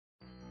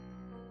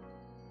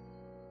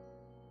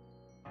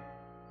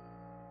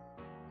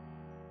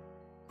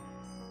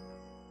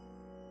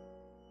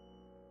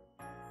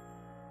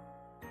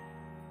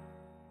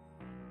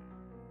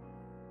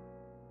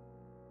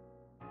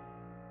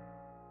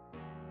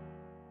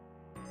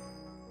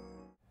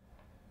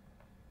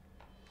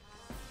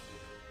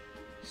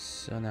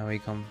So now we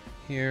come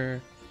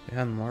here. We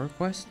have more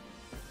requests?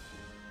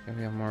 Okay,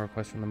 we have more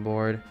requests from the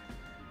board.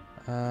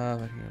 What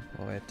do you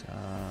pull it?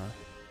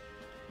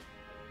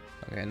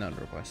 Okay, none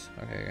requests.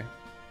 Okay.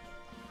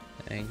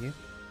 Thank you.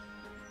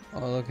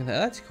 Oh, look at that.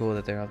 That's cool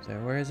that they're up there.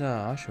 Where's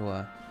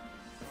Ashua?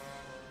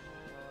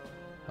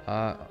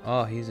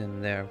 Oh, he's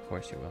in there. Of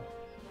course you will.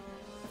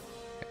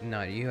 Okay,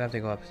 no, you have to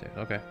go upstairs.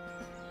 Okay.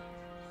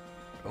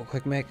 Real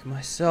quick, make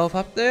myself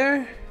up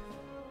there.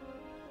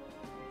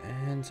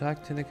 And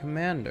talk to the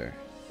commander.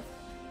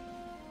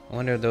 I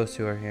wonder if those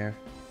two are here.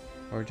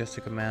 Or just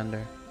a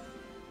commander.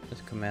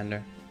 Just a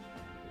commander.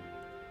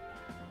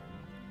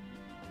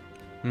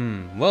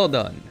 Well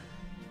done.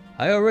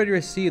 I already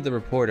received the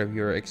report of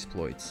your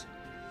exploits.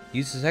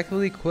 You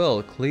successfully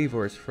quelled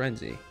Cleavor's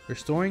frenzy,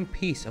 restoring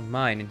peace of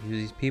mind into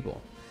these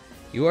people.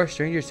 You are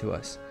strangers to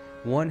us,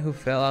 one who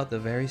fell out the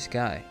very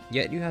sky,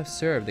 yet you have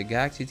served the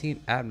Galaxy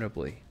team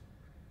admirably.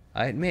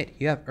 I admit,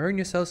 you have earned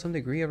yourself some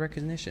degree of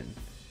recognition,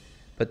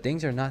 but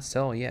things are not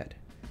settled yet.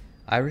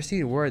 I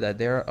received word that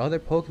there are other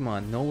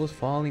Pokemon nobles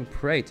falling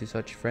prey to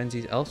such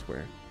frenzies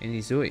elsewhere, in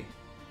Izui.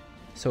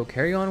 So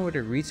carry on with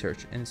your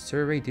research and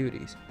survey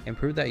duties, and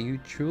prove that you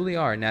truly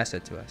are an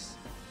asset to us.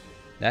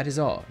 That is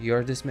all, you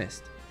are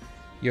dismissed.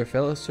 Your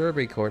fellow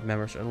survey corps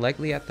members are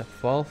likely at the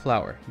Fall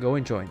Flower, go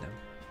and join them.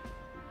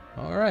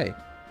 Alright,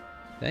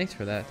 thanks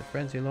for that, the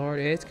Frenzy Lord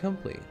is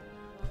complete.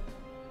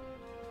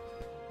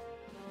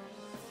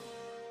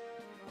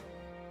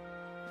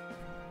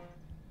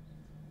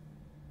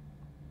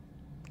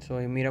 So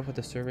we meet up with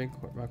the survey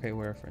corps. Okay,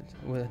 we're friends.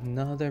 With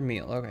another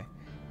meal. Okay.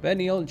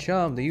 Benny old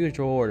chum, the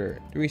usual order.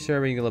 3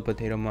 serving of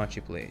potato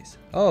mochi, please.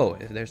 Oh,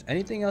 if there's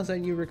anything else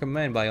that you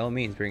recommend, by all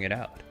means, bring it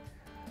out.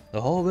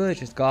 The whole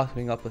village is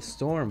gossiping up a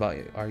storm about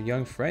our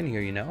young friend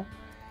here, you know.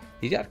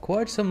 He got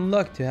quite some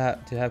luck to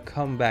have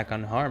come back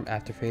unharmed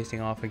after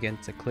facing off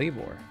against a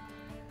Cleavor.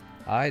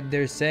 I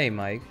dare say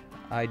Mike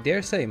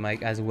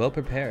as well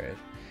prepared,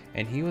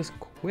 and he was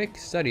quick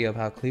study of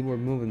how Cleavor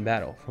moved in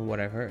battle, from what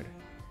I've heard.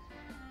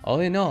 All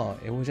in all,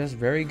 it was just a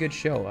very good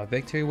show, a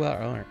victory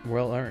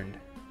well earned.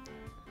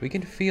 We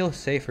can feel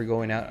safer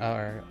going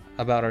out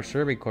about our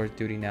survey corps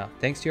duty now,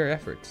 thanks to your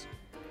efforts.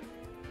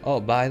 Oh,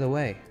 by the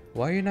way,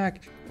 why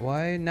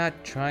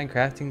not trying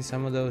crafting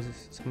some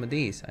of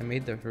these? I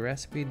made the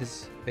recipe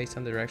based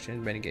on the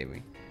directions Benny gave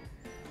me.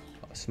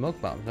 Oh,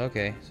 smoke bombs,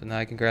 okay, so now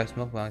I can craft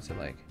smoke bombs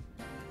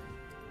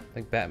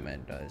like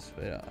Batman does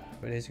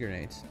with his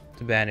grenades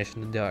to banish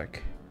in the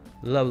dark.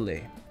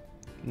 Lovely.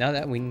 Now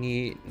that we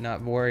need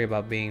not worry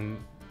about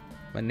being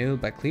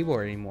maneuvered by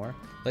Cleavor anymore,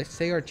 let's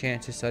take our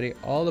chance to study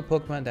all the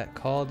Pokemon that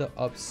call the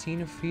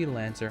obscene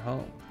Freelancer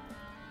home.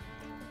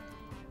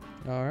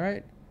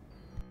 Alright.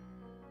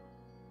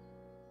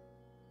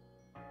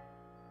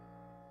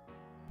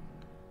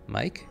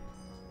 Mike?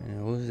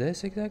 Who's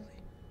this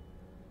exactly?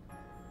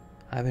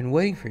 I've been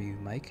waiting for you,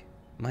 Mike.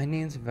 My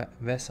name's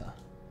Vesa.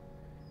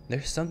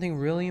 There's something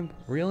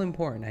real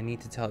important I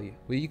need to tell you.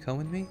 Will you come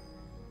with me?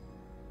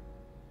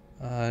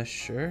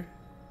 Sure.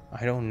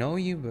 I don't know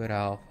you, but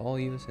I'll follow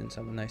you since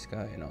I'm a nice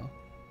guy, you know.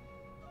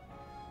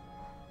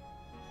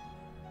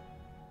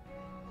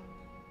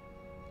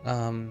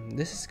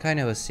 This is kind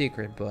of a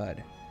secret, but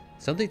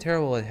something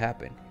terrible had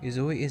happened.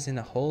 Izui is in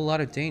a whole lot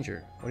of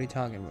danger. What are you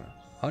talking about?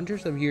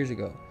 Hundreds of years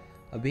ago,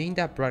 a being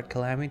that brought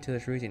calamity to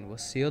this region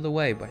was sealed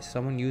away by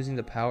someone using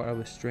the power of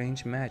a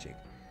strange magic.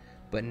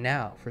 But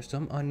now, for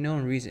some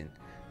unknown reason,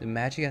 the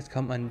magic has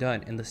come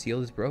undone and the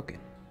seal is broken.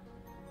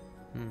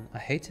 I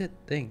hate to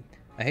think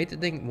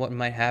what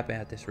might happen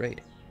at this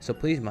rate. So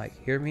please, Mike,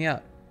 hear me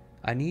out.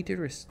 I need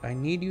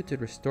you to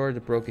restore the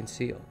broken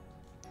seal.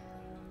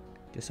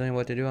 Just tell me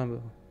what to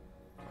do.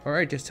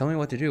 Alright, just tell me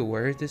what to do.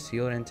 Where is this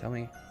seal and tell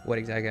me what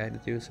exactly I had to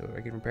do so I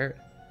can repair it.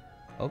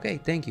 Okay,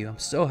 thank you. I'm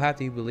so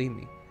happy you believe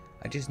me.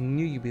 I just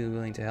knew you'd be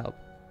willing to help.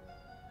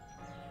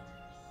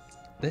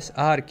 This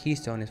odd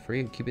keystone is for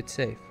you. Keep it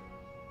safe.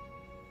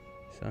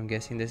 So I'm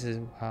guessing this is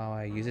how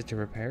I use it to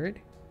repair it.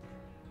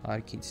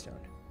 Odd keystone.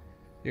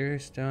 Your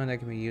stone that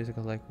can be used to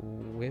collect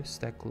whiffs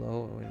that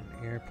glow with an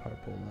air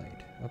purple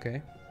light.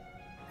 Okay.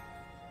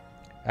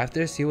 After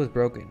the seal was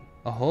broken,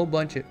 a whole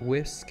bunch of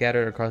whiffs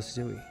scattered across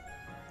Zooey.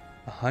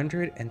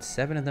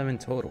 107 of them in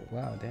total.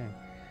 Wow, dang.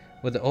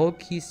 With the old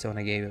keystone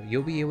I gave you,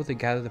 you'll be able to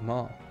gather them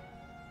all.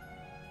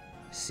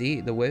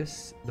 See, the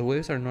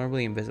whiffs are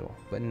normally invisible,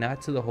 but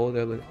not to the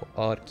holder of the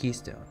odd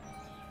keystone.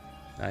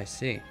 I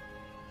see.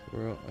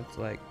 So it's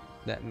like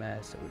that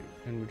mask that we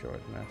in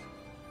Majora's Mask.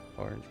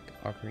 Orange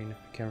ocarina,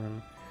 I can't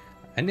remember.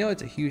 I know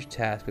it's a huge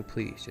task, but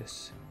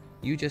please,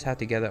 you just have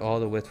to gather all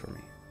the whiffs for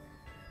me.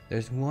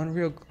 There's one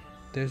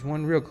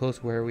real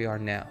close where we are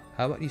now.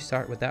 How about you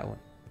start with that one?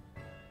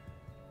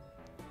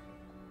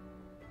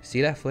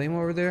 See that flame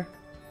over there?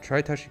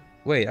 Try touching.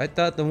 Wait, I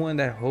thought the one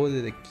that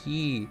holded the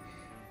key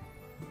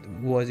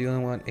was the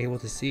only one able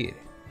to see it.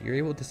 You're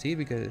able to see it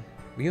because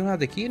we don't have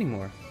the key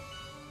anymore.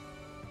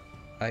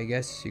 I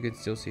guess you could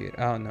still see it.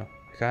 I don't know.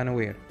 Kind of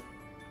weird.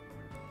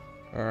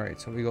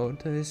 Alright, so we go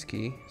into this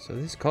key. So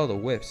this is called the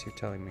whiffs, you're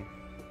telling me.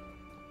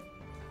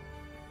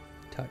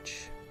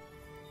 Touch.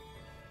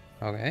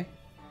 Okay.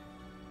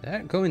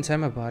 That go inside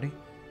my body.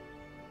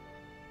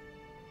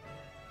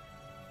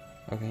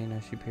 Okay, now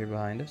she appeared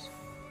behind us.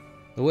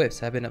 The whips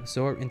have been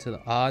absorbed into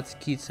the odds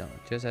keystone,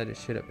 just as it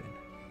should have been.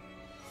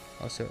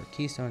 Also, our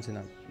keystone's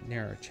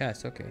near our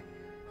chest. Okay.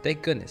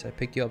 Thank goodness I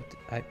picked you up.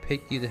 I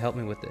picked you to help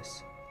me with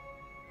this.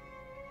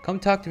 Come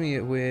talk to me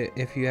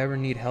if you ever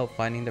need help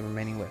finding the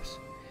remaining whips.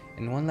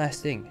 And one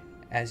last thing,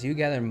 as you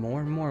gather more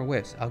and more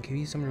whips, I'll give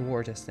you some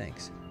rewards as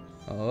thanks.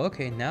 Oh,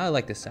 okay. Now I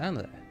like the sound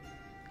of that.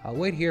 I'll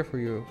wait here for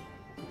you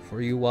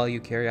while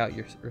you carry out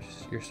your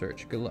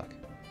search. Good luck.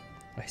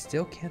 I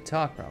still can't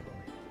talk properly.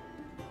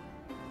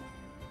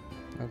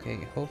 Okay,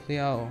 hopefully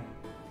I'll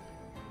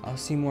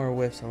see more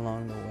whips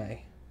along the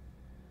way.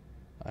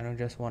 I don't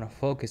just want to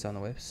focus on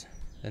the whips.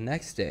 The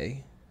next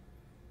day,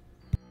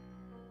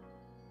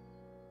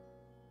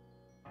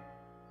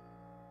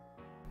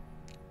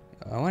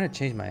 I want to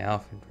change my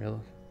outfit,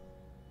 really.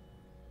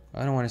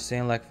 I don't want to stay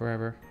in leg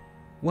forever.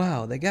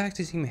 Wow, the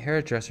Galaxy Team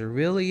hairdresser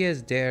really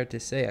is, dare to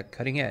say, a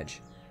cutting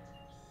edge.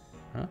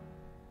 Huh?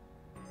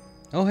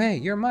 Oh hey,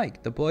 you're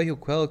Mike, the boy who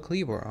quelled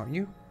Cleaver, aren't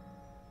you?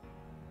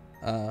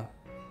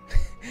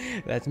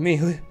 That's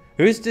me.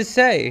 Who's to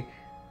say?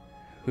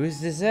 Who's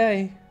to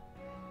say?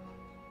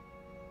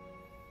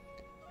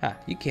 Ha,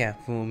 you can't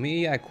fool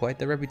me. I quite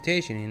the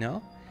reputation, you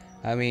know?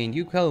 I mean,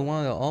 you quelled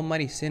one of the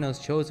almighty Sinnoh's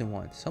chosen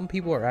ones. Some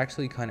people are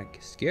actually kind of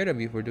scared of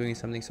you for doing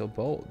something so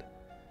bold.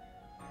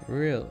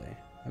 Really?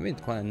 I mean,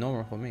 it's quite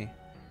normal for me.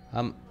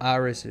 I'm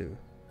AREZU.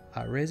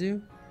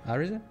 AREZU?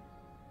 AREZU?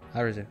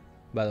 AREZU,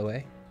 by the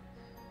way.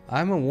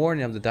 I'm a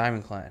warden of the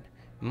Diamond Clan.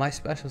 My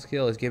special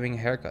skill is giving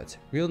haircuts.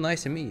 Real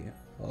nice to meet you.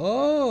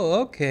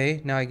 Oh, okay.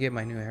 Now I get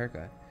my new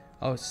haircut.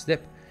 Oh,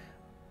 snip.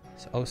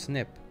 Oh,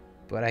 snip.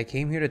 But I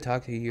came here to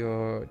talk to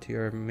your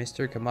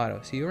Mr.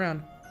 Kamado. See you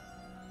around.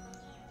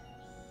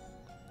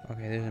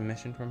 Okay, there's a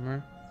mission from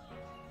her.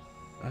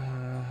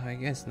 I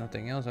guess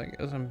nothing else. I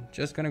guess I'm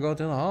just gonna go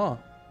to the hall.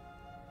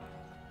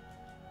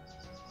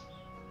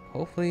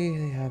 Hopefully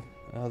they have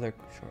other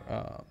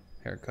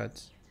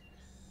haircuts.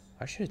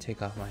 I should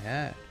take off my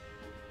hat.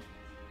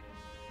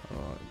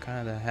 Oh,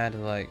 kind of the hat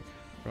like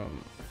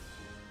from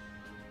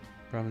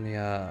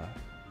the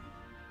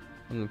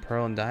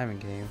Pearl and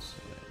Diamond games.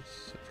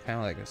 It's kind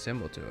of like a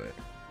symbol to it.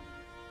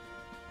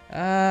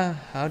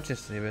 I'll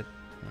just leave it.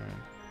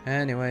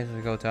 Anyways,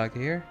 let's go talk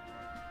to her.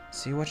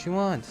 See what she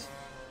wants.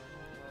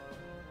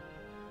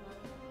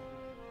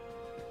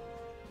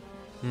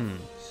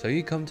 So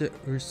you come to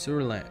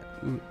Ursaluna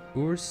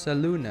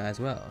as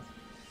well.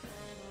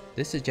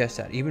 This suggests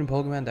that even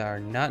Pokemon that are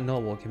not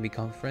noble can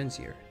become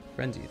frenzied.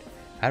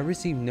 I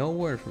received no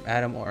word from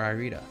Adam or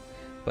Irida,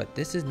 but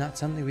this is not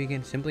something we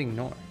can simply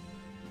ignore.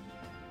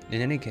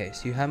 In any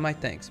case, you have my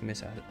thanks,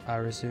 Miss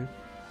AREZU.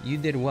 You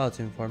did well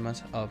to inform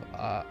us of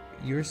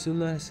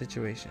Ursaluna's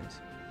situations.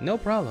 No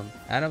problem.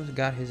 Adam's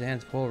got his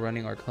hands full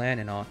running our clan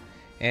and all,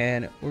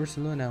 and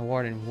Ursaluna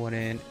Warden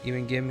wouldn't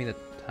even give me the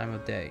time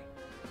of day.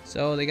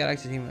 So the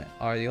Galaxy Team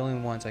are the only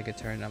ones I could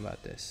turn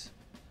about this.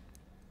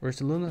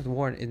 Ursaluna's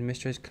Warden is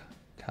Mistress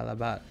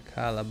Calaba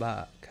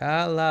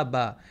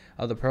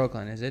of the Pearl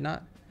Clan, is it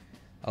not?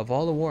 Of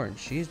all the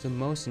wardens, she is the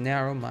most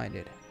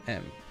narrow-minded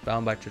and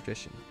bound by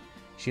tradition.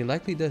 She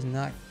likely does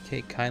not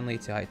take kindly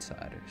to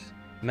outsiders,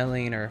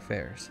 meddling in her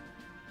affairs.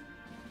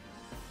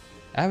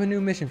 I have a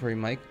new mission for you,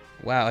 Mike.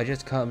 Wow, I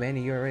just caught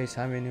many you already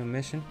having a new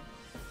mission.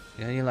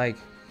 Any like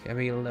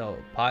every little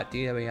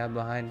potty that we have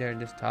behind there,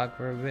 just talk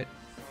for a bit.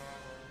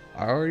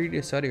 I already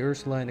decided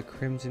Ursula in the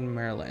Crimson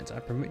Marylands. I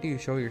permit you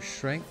to show your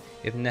strength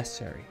if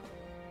necessary.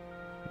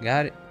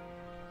 Got it.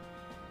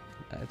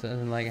 That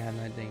doesn't like I have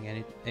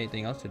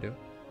anything else to do.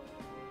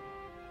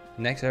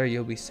 Next area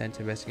you'll be sent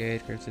to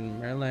investigate Crimson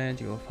Maryland.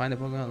 You will find the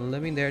Pokemon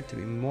living there to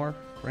be more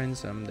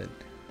friendsome than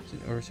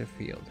Ursa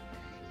Field.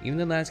 Even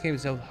the landscape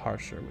itself is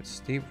harsher, with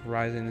steep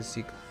rise in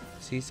the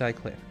seaside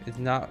cliff.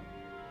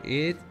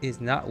 It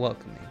is not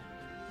welcoming.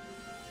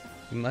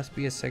 You must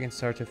be a second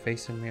star to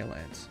face the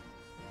Marylands.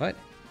 What?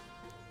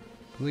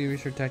 Complete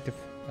research detective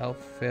elf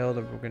failed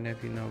the broken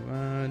if you know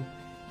run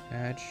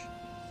match.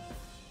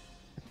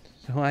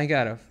 So I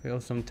gotta fill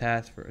some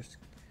tasks first.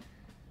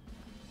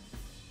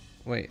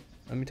 Wait,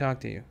 let me talk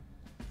to you.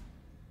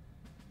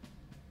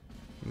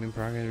 You mean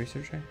progress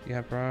researcher? You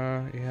have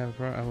pro.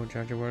 I will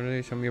charge you. What are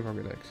they? Show me your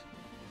Pokédex.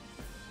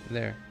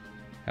 There.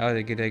 How did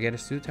I get a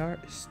 2-star?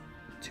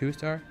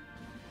 2-star?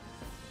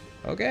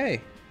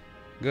 Okay.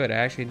 Good. I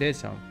actually did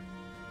some.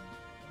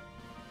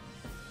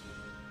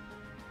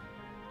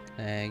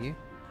 Thank you.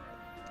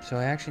 So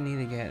I actually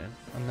need to get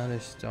another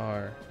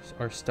star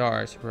or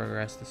stars to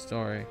progress the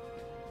story.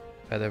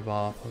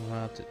 Featherball,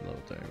 Pokemon up to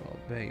level 30.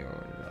 Big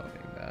or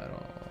developing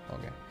battle.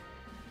 Okay.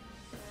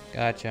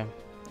 Gotcha.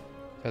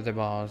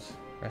 Featherballs.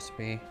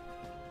 Recipe.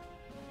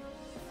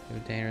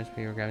 Dangerous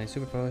recipe. We're grabbing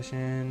super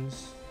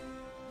potions.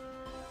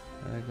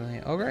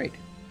 Oh, great.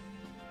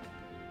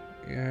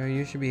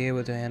 You should be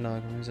able to handle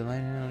a Crimson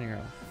Lightning on your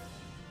own.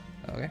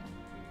 Okay.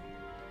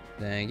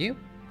 Thank you.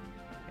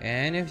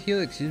 And if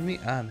you'll excuse me,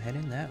 I'm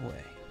heading that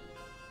way.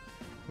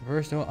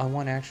 First though, I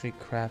want to actually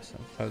craft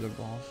some feather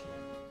balls.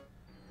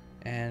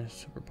 And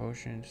super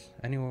potions.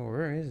 Anywhere,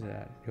 where is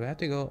that? Do I have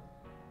to go?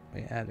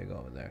 We have to go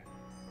over there.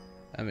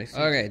 That makes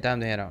sense. Okay, time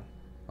to head out.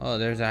 Oh,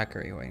 there's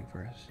Zachary waiting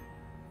for us.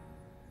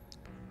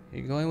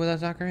 You going with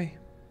us, Zachary?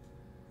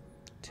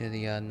 To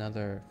the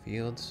another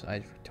fields.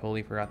 I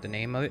totally forgot the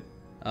name of it.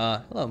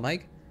 Hello,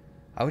 Mike.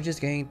 I was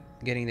just getting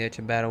the itch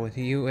to battle with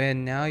you,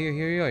 and now you're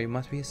here. You are. You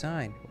must be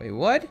assigned. Wait,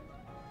 what?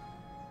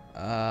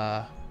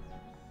 I'm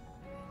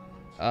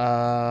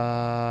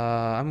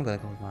gonna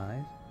close my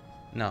eyes.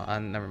 No,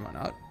 never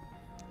mind.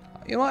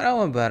 You know what? I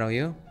won't battle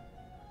you.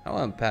 I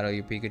won't battle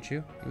you,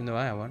 Pikachu. Even though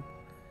I have one.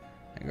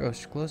 I go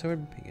closer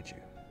with Pikachu.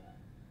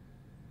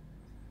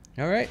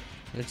 All right,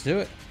 let's do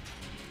it.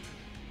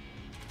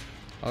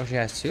 Oh, she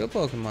has 2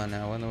 Pokemon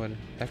now. I wonder what the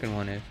second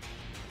one is.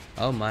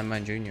 Oh, my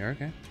Junior.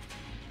 Okay.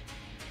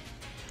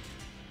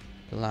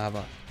 The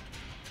lava.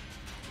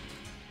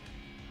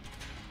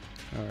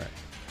 All right.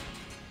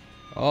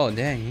 Oh,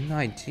 dang, you're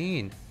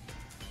 19.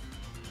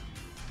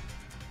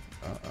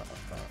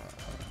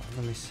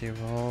 Let me see.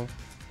 Roll.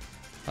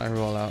 I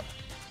roll out.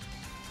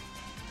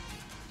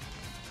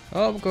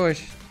 Oh, of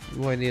course.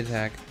 Avoid the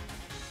attack.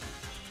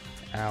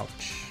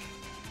 Ouch.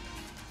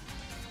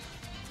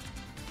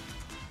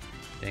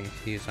 Dang,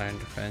 he's iron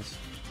defense.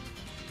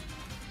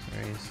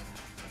 Raise.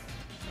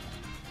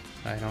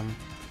 Item.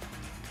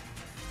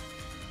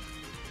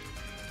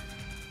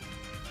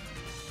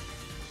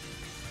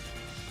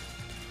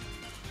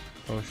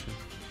 Potion.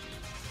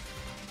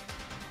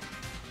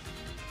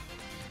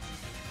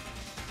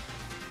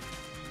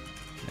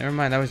 Never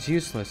mind, that was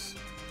useless.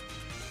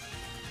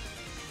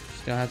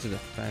 Still has a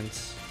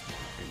defense.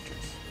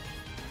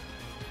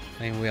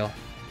 Main wheel.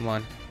 Come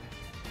on.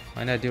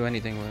 Might not do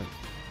anything with it.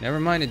 Never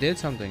mind, it did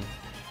something.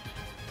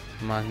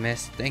 Come on,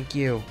 miss. Thank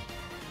you.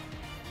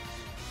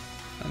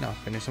 Oh no,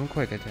 finish some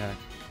quick attack.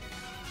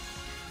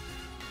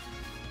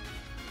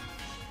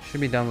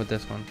 Should be done with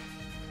this one.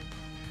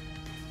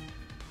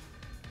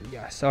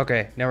 Yes,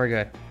 okay, now we're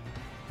good.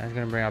 I was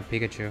gonna bring out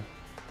Pikachu.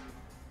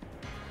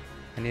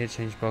 I need to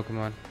change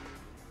Pokemon.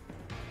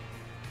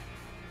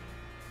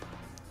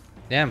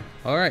 Damn,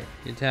 alright,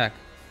 the attack.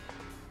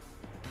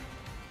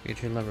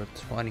 Pikachu level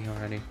 20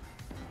 already.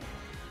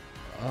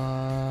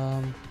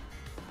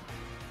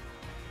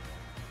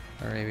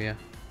 Arabia.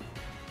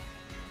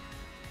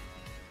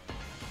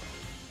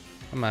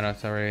 I'm out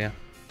of Arabia.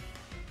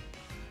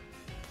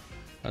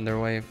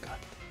 Underwave. God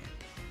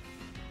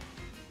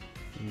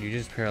dang it. You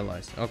just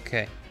paralyzed.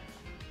 Okay.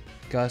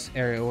 Gus,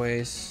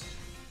 Airways.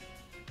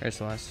 Air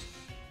Celeste.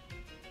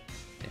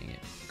 Dang it.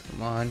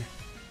 Come on.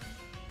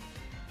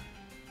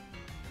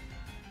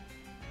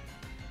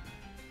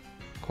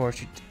 Of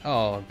course you.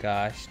 Oh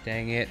gosh,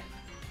 dang it.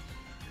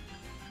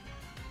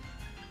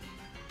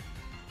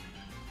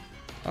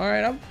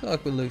 Alright, I'm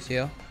stuck with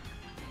Lucio.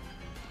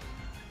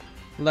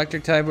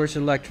 Electric type versus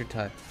electric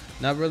type.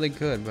 Not really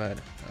good, but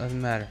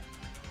doesn't matter.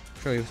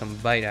 Show you some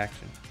bite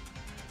action.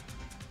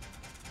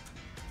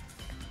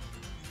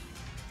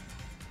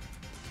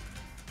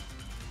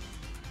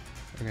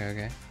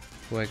 Okay.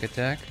 Quick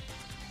attack.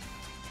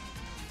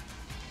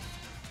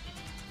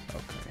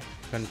 Okay.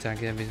 Gonna attack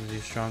him because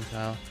he's strong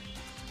style.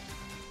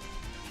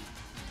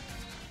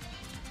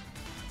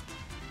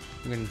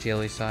 I'm gonna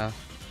jelly style.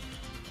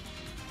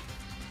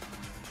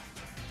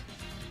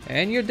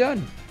 And you're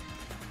done.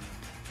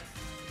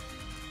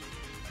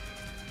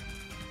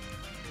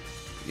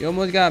 You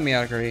almost got me,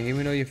 Akari,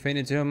 even though you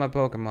fainted 2 of my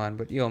Pokemon,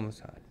 but you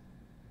almost had.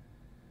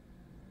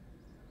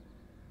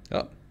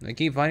 Oh, I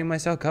keep finding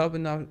myself caught up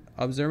in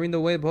observing the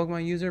way the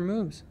Pokemon user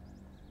moves.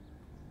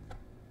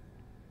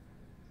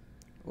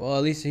 Well,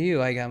 at least to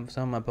you, I got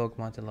some of my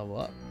Pokemon to level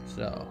up.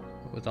 So,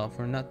 it was all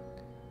for nothing.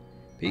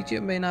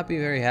 Pikachu may not be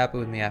very happy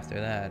with me after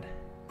that.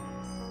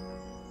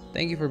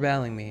 Thank you for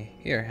battling me.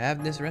 Here,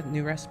 have this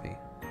new recipe.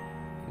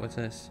 What's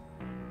this?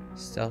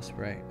 Stealth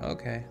spray.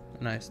 Okay,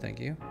 nice, thank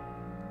you.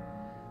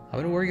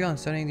 I've been working on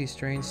studying these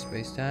strange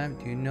space-time.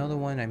 Do you know the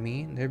one I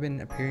mean? They've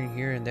been appearing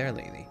here and there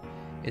lately.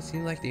 It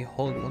seems like they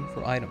hold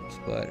wonderful items,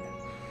 but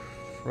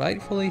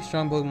frightfully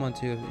strong Pokemon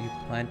too if you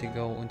plan to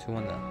go into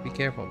one of them. Be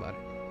careful about it.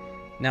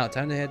 Now,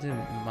 time to head to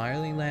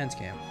Miley Lands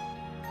Camp.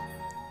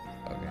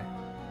 Okay.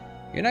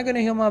 You're not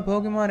gonna heal my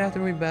Pokemon after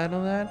we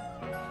battle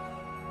that?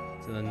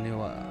 To the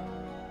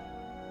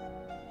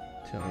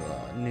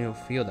new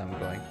field I'm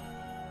going.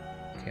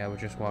 Okay, I was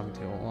just walking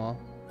to a wall.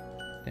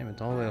 Damn,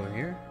 it's all the way over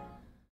here.